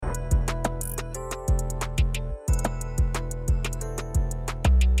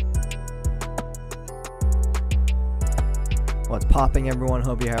popping, everyone?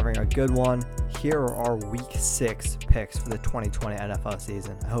 Hope you're having a good one. Here are our Week 6 picks for the 2020 NFL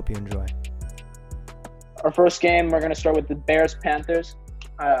season. I hope you enjoy. Our first game, we're going to start with the Bears-Panthers.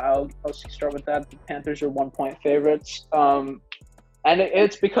 I'll start with that. The Panthers are 1-point favorites. And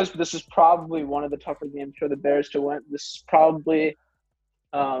it's because this is probably one of the tougher games for the Bears to win. This is probably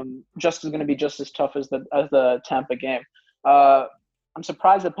going to be just as tough as the Tampa game. I'm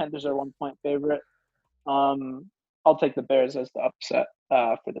surprised the Panthers are 1-point favorite. I'll take the Bears as the upset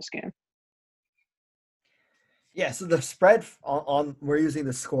for this game. Yeah, so the spread on we're using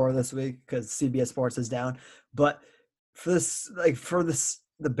the score this week because CBS Sports is down. But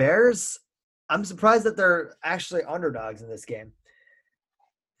the Bears, I'm surprised that they're actually underdogs in this game.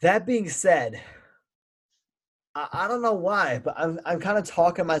 That being said, I don't know why, but I'm kind of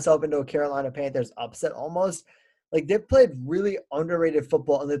talking myself into a Carolina Panthers upset almost. Like, they've played really underrated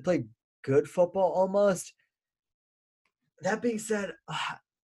football and they played good football almost. That being said,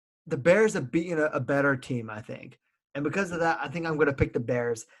 the Bears have beaten a better team, I think. And because of that, I think I'm going to pick the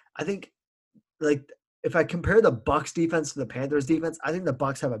Bears. I think, like, if I compare the Bucs defense to the Panthers defense, I think the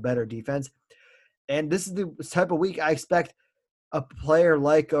Bucs have a better defense. And this is the type of week I expect a player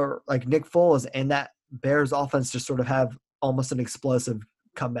like Nick Foles and that Bears offense to sort of have almost an explosive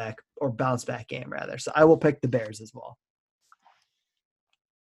comeback or bounce back game, rather. So I will pick the Bears as well.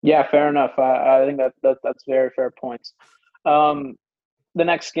 Yeah, fair enough. I think that's very fair points. The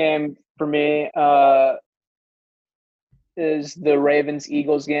next game for me is the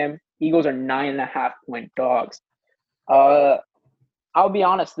Ravens-Eagles game. Eagles are 9.5-point dogs. I'll be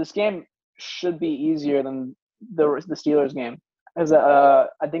honest, this game should be easier than the Steelers game, as I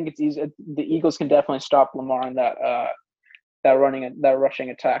think it's easy. The Eagles can definitely stop Lamar in that rushing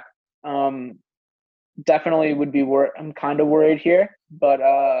attack. Definitely would be I'm kind of worried here, but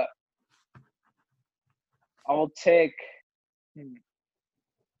I'll take.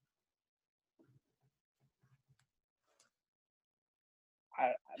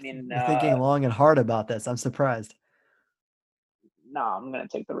 You're thinking long and hard about this. I'm surprised. No, I'm going to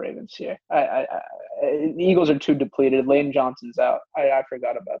take the Ravens here. The Eagles are too depleted. Lane Johnson's out. I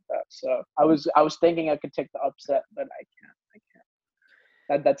forgot about that. So I was thinking I could take the upset, but I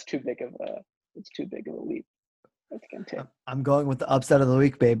can't. That's too big of a leap. I'm going with the upset of the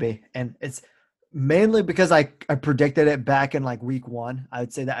week, baby, and it's mainly because I predicted it back in like week 1. I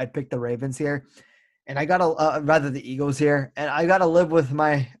would say that I'd pick the Ravens here. And I got to rather the Eagles here. And I got to live with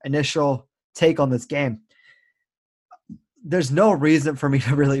my initial take on this game. There's no reason for me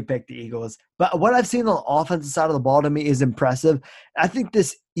to really pick the Eagles. But what I've seen on the offensive side of the ball to me is impressive. I think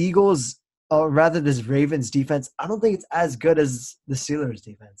this this Ravens defense, I don't think it's as good as the Steelers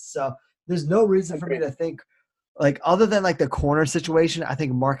defense. So there's no reason for me to think, like, other than like the corner situation, I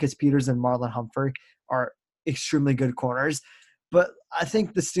think Marcus Peters and Marlon Humphrey are extremely good corners. But I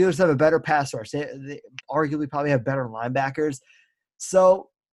think the Steelers have a better pass rush. They arguably probably have better linebackers. So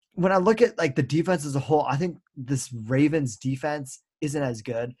when I look at like the defense as a whole, I think this Ravens defense isn't as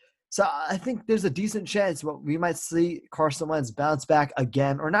good. So I think there's a decent chance we might see Carson Wentz bounce back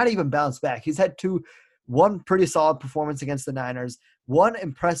again, or not even bounce back. He's had one pretty solid performance against the Niners, one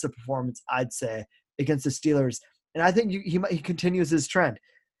impressive performance, I'd say, against the Steelers. And I think he continues his trend.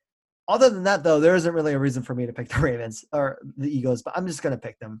 Other than that, though, there isn't really a reason for me to pick the Ravens or the Eagles, but I'm just going to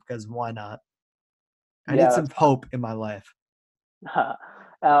pick them because why not? I need some hope in my life.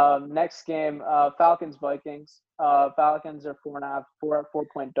 Next game, Falcons-Vikings. Falcons are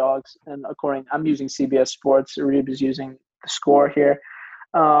 4.5 dogs, and I'm using CBS Sports. Reeb is using the score here.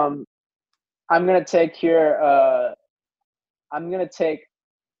 I'm going to take the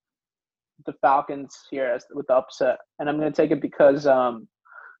Falcons here with the upset, and I'm going to take it because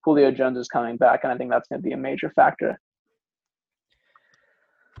Julio Jones is coming back, and I think that's going to be a major factor.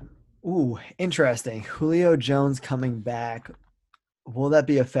 Ooh, interesting. Julio Jones coming back. Will that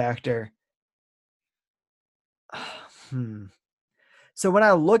be a factor? So when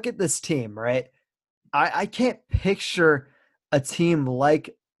I look at this team, right, I can't picture a team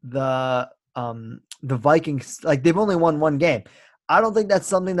like the Vikings. Like, they've only won one game. I don't think that's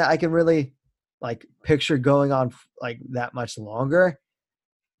something that I can really like picture going on like that much longer.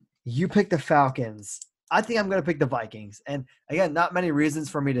 You pick the Falcons. I think I'm going to pick the Vikings. And again, not many reasons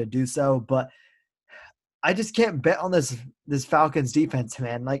for me to do so, but I just can't bet on this Falcons defense,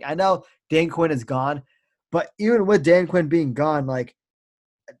 man. Like, I know Dan Quinn is gone, but even with Dan Quinn being gone, like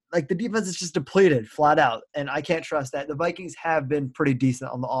the defense is just depleted flat out, and I can't trust that. The Vikings have been pretty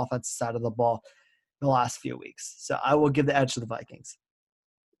decent on the offensive side of the ball the last few weeks. So I will give the edge to the Vikings.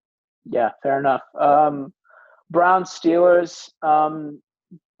 Yeah, fair enough. Browns Steelers.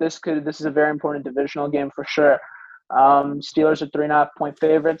 This is a very important divisional game for sure. Steelers are 3.5 point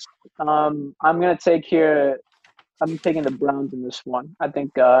favorites. I'm gonna take here. I'm taking the Browns in this one. I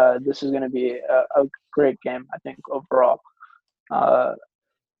think this is gonna be a great game. I think overall, uh,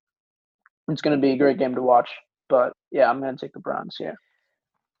 it's gonna be a great game to watch. But yeah, I'm gonna take the Browns here.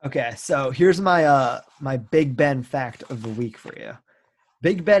 Okay, so here's my Big Ben fact of the week for you.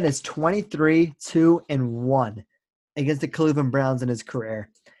 Big Ben is 23-2-1 against the Cleveland Browns in his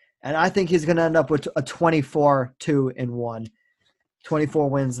career. And I think he's going to end up with a 24-2-1, 24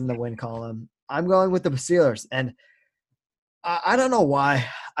 wins in the win column. I'm going with the Steelers, and I don't know why.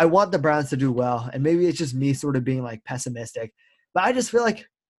 I want the Browns to do well, and maybe it's just me sort of being like pessimistic, but I just feel like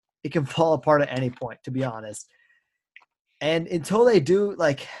it can fall apart at any point, to be honest. And until they do,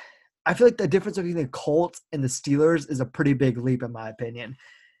 like, I feel like the difference between the Colts and the Steelers is a pretty big leap, in my opinion.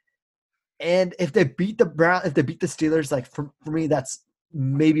 And if they beat the Steelers, like for me, that's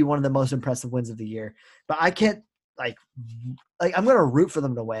maybe one of the most impressive wins of the year. But I can't like I'm gonna root for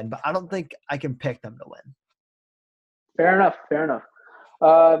them to win, but I don't think I can pick them to win. Fair enough. Fair enough.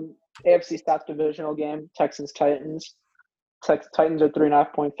 AFC South divisional game: Texans Titans. Titans are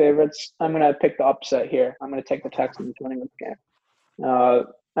 3.5 point favorites. I'm gonna pick the upset here. I'm gonna take the Texans winning this game.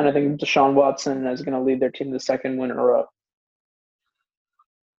 And I think Deshaun Watson is going to lead their team to the second win in a row.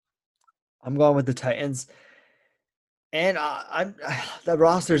 I'm going with the Titans. And the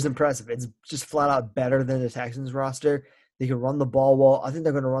roster is impressive. It's just flat out better than the Texans roster. They can run the ball well. I think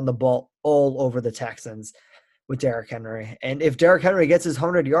they're going to run the ball all over the Texans with Derrick Henry. And if Derrick Henry gets his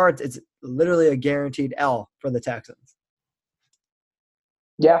 100 yards, it's literally a guaranteed L for the Texans.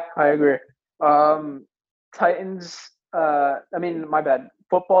 Yeah, I agree. Titans, my bad.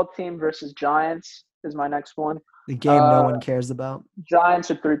 Football team versus Giants is my next one. The game no one cares about. Giants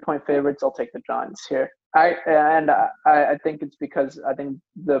are 3-point favorites. I'll take the Giants here. I think it's because I think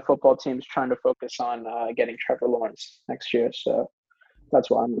the football team is trying to focus on getting Trevor Lawrence next year. So that's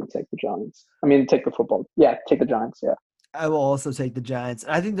why I'm going to take the Giants. Take the football. Yeah, take the Giants. Yeah. I will also take the Giants.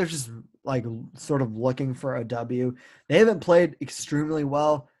 I think they're just like sort of looking for a W. They haven't played extremely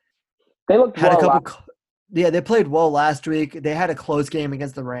well. They looked they played well last week. They had a close game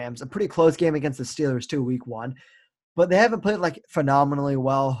against the Rams, a pretty close game against the Steelers too, week 1. But they haven't played like phenomenally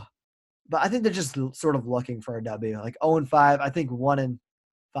well. But I think they're just sort of looking for a W. Like 0-5, I think 1-5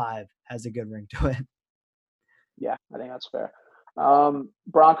 has a good ring to it. Yeah, I think that's fair.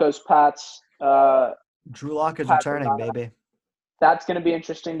 Broncos, Pats. Drew Lock is returning, baby. That's going to be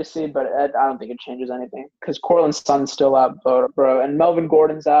interesting to see, but I don't think it changes anything because Cortland Sutton's still out, bro, and Melvin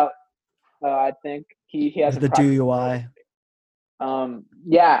Gordon's out. I think he has the DUI.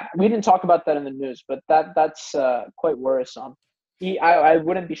 Yeah, we didn't talk about that in the news, but that's quite worrisome. I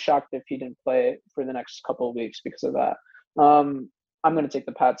wouldn't be shocked if he didn't play for the next couple of weeks because of that. I'm going to take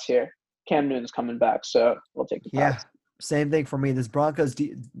the Pats here. Cam Newton's coming back, so we'll take the Pats. Yeah, same thing for me. This Broncos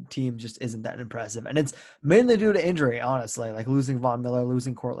team just isn't that impressive, and it's mainly due to injury, honestly. Like losing Von Miller,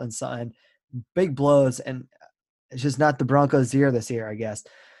 losing Cortland Sutton, big blows, and it's just not the Broncos' year this year, I guess.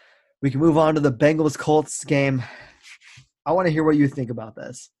 We can move on to the Bengals-Colts game. I want to hear what you think about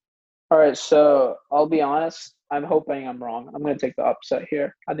this. All right, so I'll be honest. I'm hoping I'm wrong. I'm going to take the upset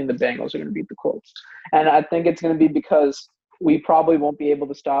here. I think the Bengals are going to beat the Colts. And I think it's going to be because we probably won't be able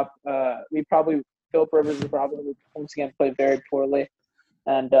to stop. Philip Rivers will probably once again play very poorly.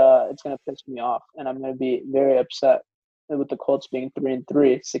 And it's going to piss me off. And I'm going to be very upset with the Colts being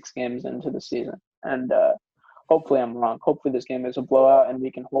 3-3, 6 games into the season. And hopefully I'm wrong. Hopefully this game is a blowout and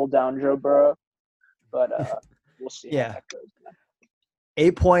we can hold down Joe Burrow. But we'll see how that goes.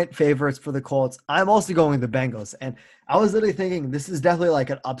 8-point favorites for the Colts. I'm also going with the Bengals. And I was literally thinking this is definitely like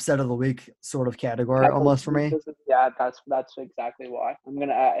an upset of the week sort of category almost for me. Yeah, that's exactly why.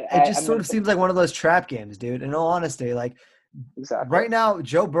 It just sort of seems like one of those trap games, dude. In all honesty, like right now,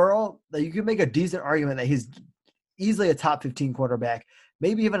 Joe Burrow, you can make a decent argument that he's easily a top 15 quarterback,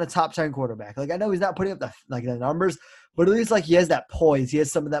 maybe even a top 10 quarterback. Like I know he's not putting up the numbers, but at least like he has that poise, he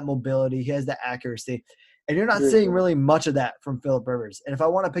has some of that mobility, he has that accuracy. And you're not seeing really much of that from Philip Rivers. And if I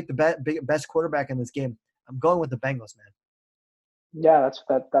want to pick the best quarterback in this game, I'm going with the Bengals, man. Yeah,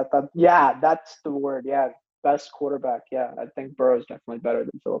 that's the word. Yeah, best quarterback. Yeah, I think Burrow is definitely better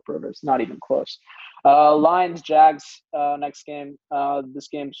than Philip Rivers. Not even close. Lions, Jags, next game. This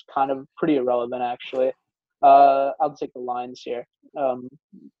game's kind of pretty irrelevant, actually. I'll take the Lions here.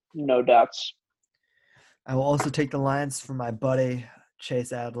 No doubts. I will also take the Lions for my buddy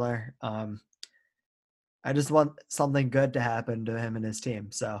Chase Adler. I just want something good to happen to him and his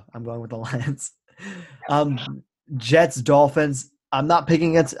team, so I'm going with the Lions. Jets, Dolphins. I'm not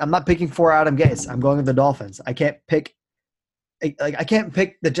picking for Adam Gase. I'm going with the Dolphins. I can't pick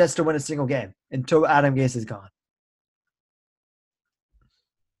the Jets to win a single game until Adam Gase is gone.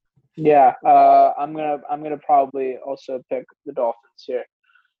 Yeah, I'm gonna probably also pick the Dolphins here,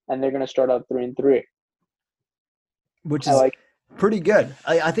 and they're gonna start out 3-3. which I is like, pretty good.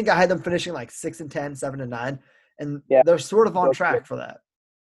 I think I had them finishing like 6-10, 7-9, and yeah, they're sort of on both good. track for that.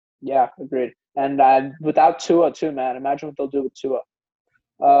 Yeah, agreed. And without Tua too, man, imagine what they'll do with Tua.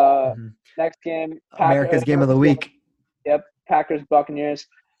 Uh, Mhm. Next game, America's game of the America's game. week. Yep, Packers Buccaneers.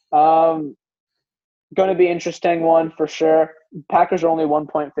 Um, Going to be interesting one for sure. Packers are only 1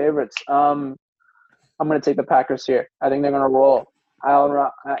 point favorites. I'm going to take the Packers here. I think they're going to roll. Aaron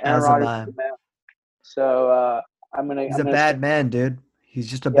As am Rodgers I. is the man. So He's I'm a gonna stick. bad man, dude. He's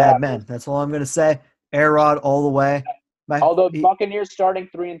just a Yeah, bad man. That's all I'm gonna say. Air Rod all the way. although Buccaneers starting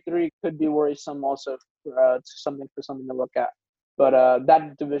 3-3 could be worrisome, also something to look at. But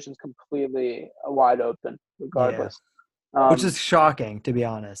that division's completely wide open, Yeah, regardless. which Um, is shocking to be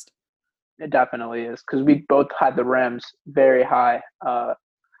honest. it definitely is because we both had the Rams very high.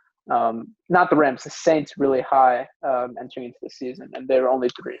 Not the Rams, the Saints really high entering into the season, and they were only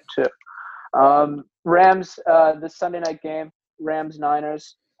 3-2. Rams, this Sunday night game, Rams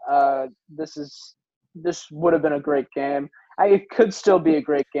Niners. Uh, this is this would have been a great game. It could still be a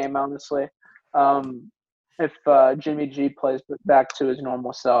great game, honestly, if Jimmy G plays back to his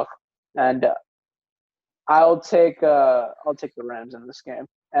normal self. And I'll take the Rams in this game.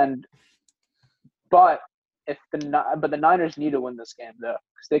 And but the Niners need to win this game though,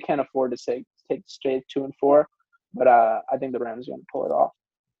 because they can't afford to take straight 2-4. But I think the Rams are going to pull it off.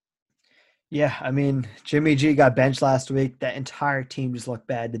 Yeah, I mean, Jimmy G got benched last week. That entire team just looked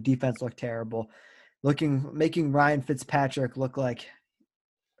bad. The defense looked terrible. Making Ryan Fitzpatrick look like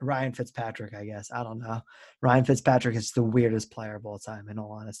Ryan Fitzpatrick, I guess. I don't know. Ryan Fitzpatrick is the weirdest player of all time, in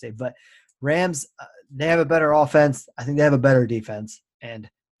all honesty. But Rams, they have a better offense. I think they have a better defense, and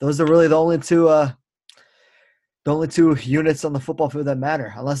those are really the only two units on the football field that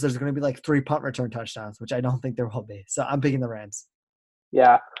matter. Unless there's going to be like 3 punt return touchdowns, which I don't think there will be. So I'm picking the Rams.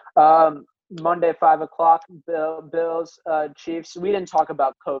 Yeah. Monday, 5 o'clock, Bills, Chiefs. We didn't talk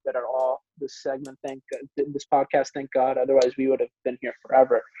about COVID at all this segment. This podcast. Thank God. Otherwise, we would have been here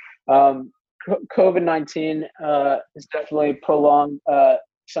forever. COVID-19 has definitely prolonged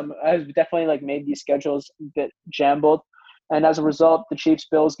has definitely like made these schedules a bit jumbled, and as a result, the Chiefs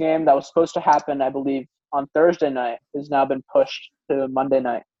Bills game that was supposed to happen, I believe, on Thursday night has now been pushed to Monday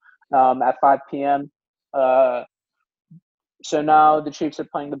night at 5 p.m. So now the Chiefs are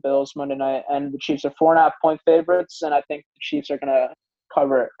playing the Bills Monday night, and the Chiefs are 4.5 point favorites, and I think the Chiefs are gonna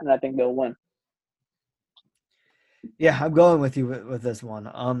cover it, and I think they'll win. Yeah, I'm going with you with this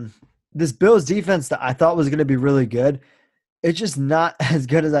one. This Bills defense that I thought was going to be really good, it's just not as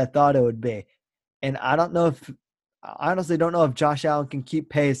good as I thought it would be. And I honestly don't know if Josh Allen can keep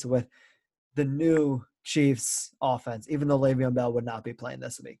pace with the new Chiefs offense, even though Le'Veon Bell would not be playing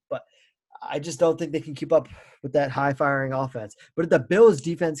this week. But I just don't think they can keep up with that high firing offense. But if the Bills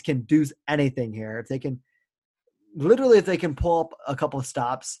defense can do anything here, if they can pull up a couple of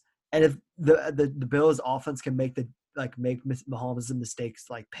stops, and if the Bills offense can make Mahomes' mistakes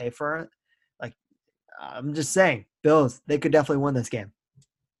like pay for it, like I'm just saying, Bills, they could definitely win this game.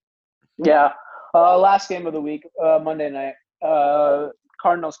 Yeah. Last game of the week, Monday night.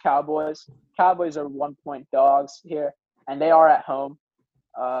 Cardinals Cowboys. Cowboys are 1 point dogs here, and they are at home.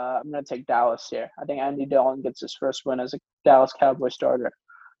 I'm going to take Dallas here. I think Andy Dalton gets his first win as a Dallas Cowboy starter,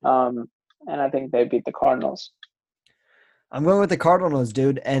 and I think they beat the Cardinals. I'm going with the Cardinals,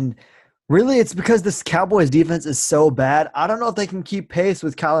 dude, and really it's because this Cowboys defense is so bad. I don't know if they can keep pace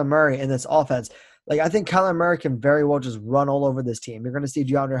with Kyler Murray in this offense. Like, I think Kyler Murray can very well just run all over this team. You're going to see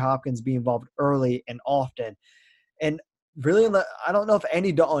DeAndre Hopkins be involved early and often. And really, I don't know if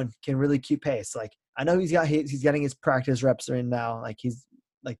Andy Dalton can really keep pace. Like, I know he's getting his practice reps in now. Like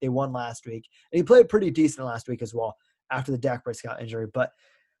they won last week. And he played pretty decent last week as well after the Dak Prescott injury. But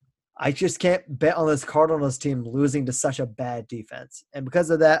I just can't bet on this Cardinals team losing to such a bad defense. And because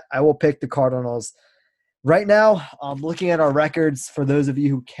of that, I will pick the Cardinals. Right now, looking at our records, for those of you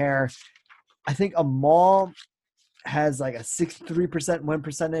who care, I think Amal has like a 63% win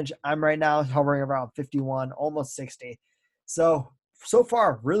percentage. I'm right now hovering around 51, almost 60. So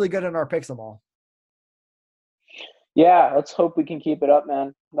far, really good in our picks, Amal. Yeah, let's hope we can keep it up,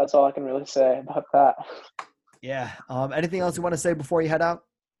 man. That's all I can really say about that. Yeah. Anything else you want to say before you head out?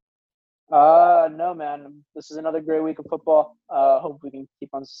 No, man. This is another great week of football. Hope we can keep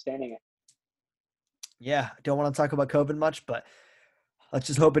on sustaining it. Yeah, don't want to talk about COVID much, but let's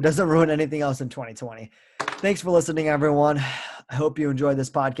just hope it doesn't ruin anything else in 2020. Thanks for listening, everyone. I hope you enjoyed this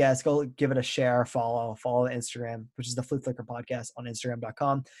podcast. Go give it a share, follow the Instagram, which is the Flea Flicker Podcast on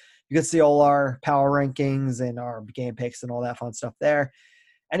Instagram.com. You can see all our power rankings and our game picks and all that fun stuff there.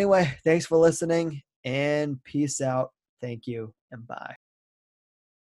 Anyway, thanks for listening and peace out. Thank you and bye.